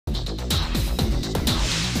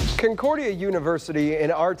Concordia University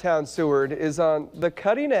in our town, Seward, is on the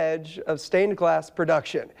cutting edge of stained glass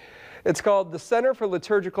production. It's called the Center for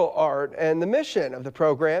Liturgical Art, and the mission of the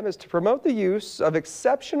program is to promote the use of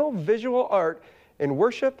exceptional visual art in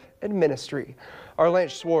worship and ministry. Our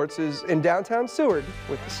Lance Schwartz is in downtown Seward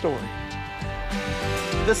with the story.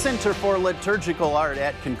 The Center for Liturgical Art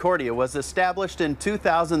at Concordia was established in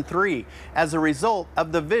 2003 as a result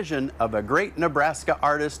of the vision of a great Nebraska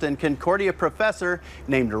artist and Concordia professor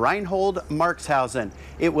named Reinhold Marxhausen.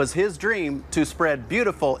 It was his dream to spread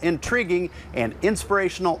beautiful, intriguing, and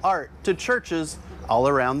inspirational art to churches all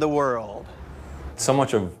around the world. So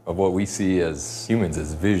much of what we see as humans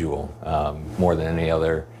is visual, more than any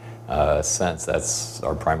other sense. That's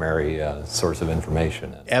our primary source of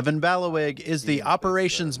information. Evan Ballawig is the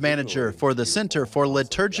operations manager for the Center for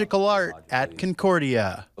Liturgical Art at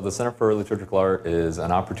Concordia. The Center for Liturgical Art is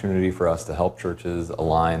an opportunity for us to help churches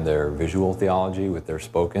align their visual theology with their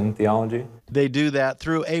spoken theology. They do that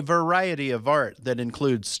through a variety of art that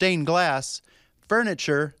includes stained glass,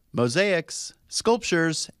 furniture, mosaics,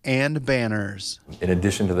 sculptures, and banners. In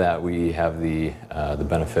addition to that, we have the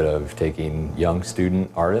benefit of taking young student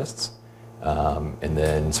artists and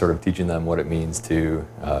then sort of teaching them what it means to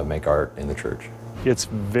make art in the church. It's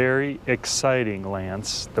very exciting,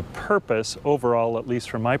 Lance. The purpose overall, at least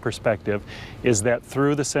from my perspective, is that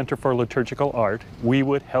through the Center for Liturgical Art, we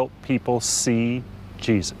would help people see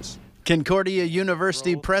Jesus. Concordia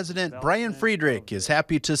University President Brian Friedrich is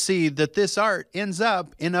happy to see that this art ends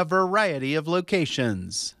up in a variety of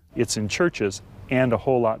locations. It's in churches and a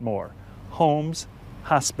whole lot more. Homes,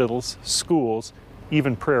 hospitals, schools,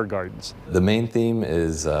 even prayer gardens. The main theme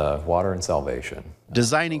is water and salvation.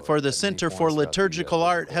 Designing for the Center for Liturgical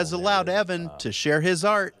Art has allowed Evan to share his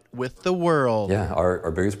art with the world. Yeah,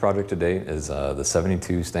 our biggest project to date is the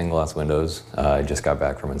 72 stained glass windows I just got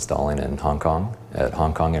back from installing in Hong Kong at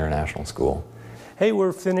Hong Kong International School. Hey,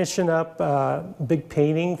 we're finishing up a big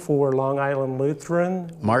painting for Long Island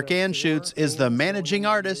Lutheran. Mark Anschutz is the managing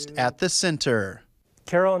artist at the center.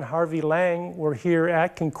 Carol and Harvey Lang were here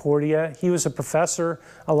at Concordia. He was a professor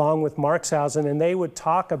along with Marxhausen, and they would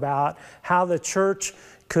talk about how the church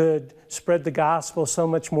could spread the gospel so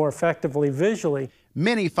much more effectively visually.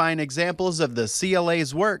 Many fine examples of the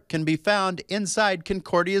CLA's work can be found inside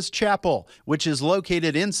Concordia's chapel, which is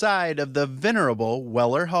located inside of the venerable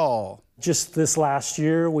Weller Hall. Just this last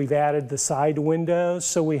year, we've added the side windows,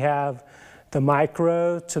 so we have the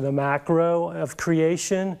micro to the macro of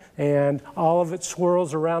creation, and all of it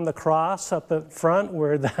swirls around the cross up at front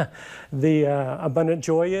where the abundant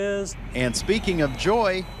joy is. And speaking of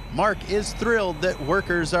joy, Mark is thrilled that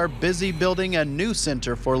workers are busy building a new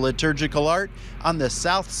Center for Liturgical Art on the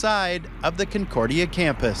south side of the Concordia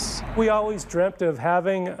campus. We always dreamt of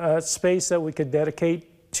having a space that we could dedicate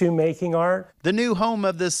to making art. The new home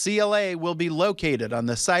of the CLA will be located on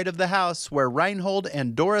the site of the house where Reinhold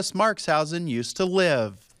and Doris Marxhausen used to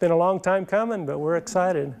live. It's been a long time coming, but we're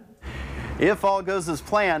excited. If all goes as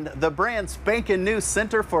planned, the brand spanking new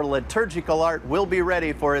Center for Liturgical Art will be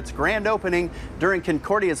ready for its grand opening during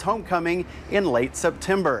Concordia's homecoming in late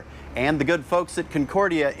September. And the good folks at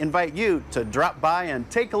Concordia invite you to drop by and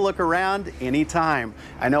take a look around anytime.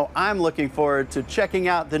 I know I'm looking forward to checking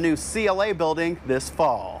out the new CLA building this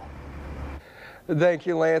fall. Thank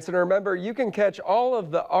you, Lance. And remember, you can catch all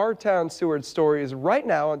of the Our Town Seward stories right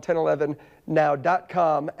now on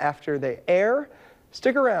 1011now.com after they air.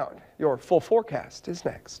 Stick around. Your full forecast is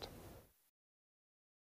next.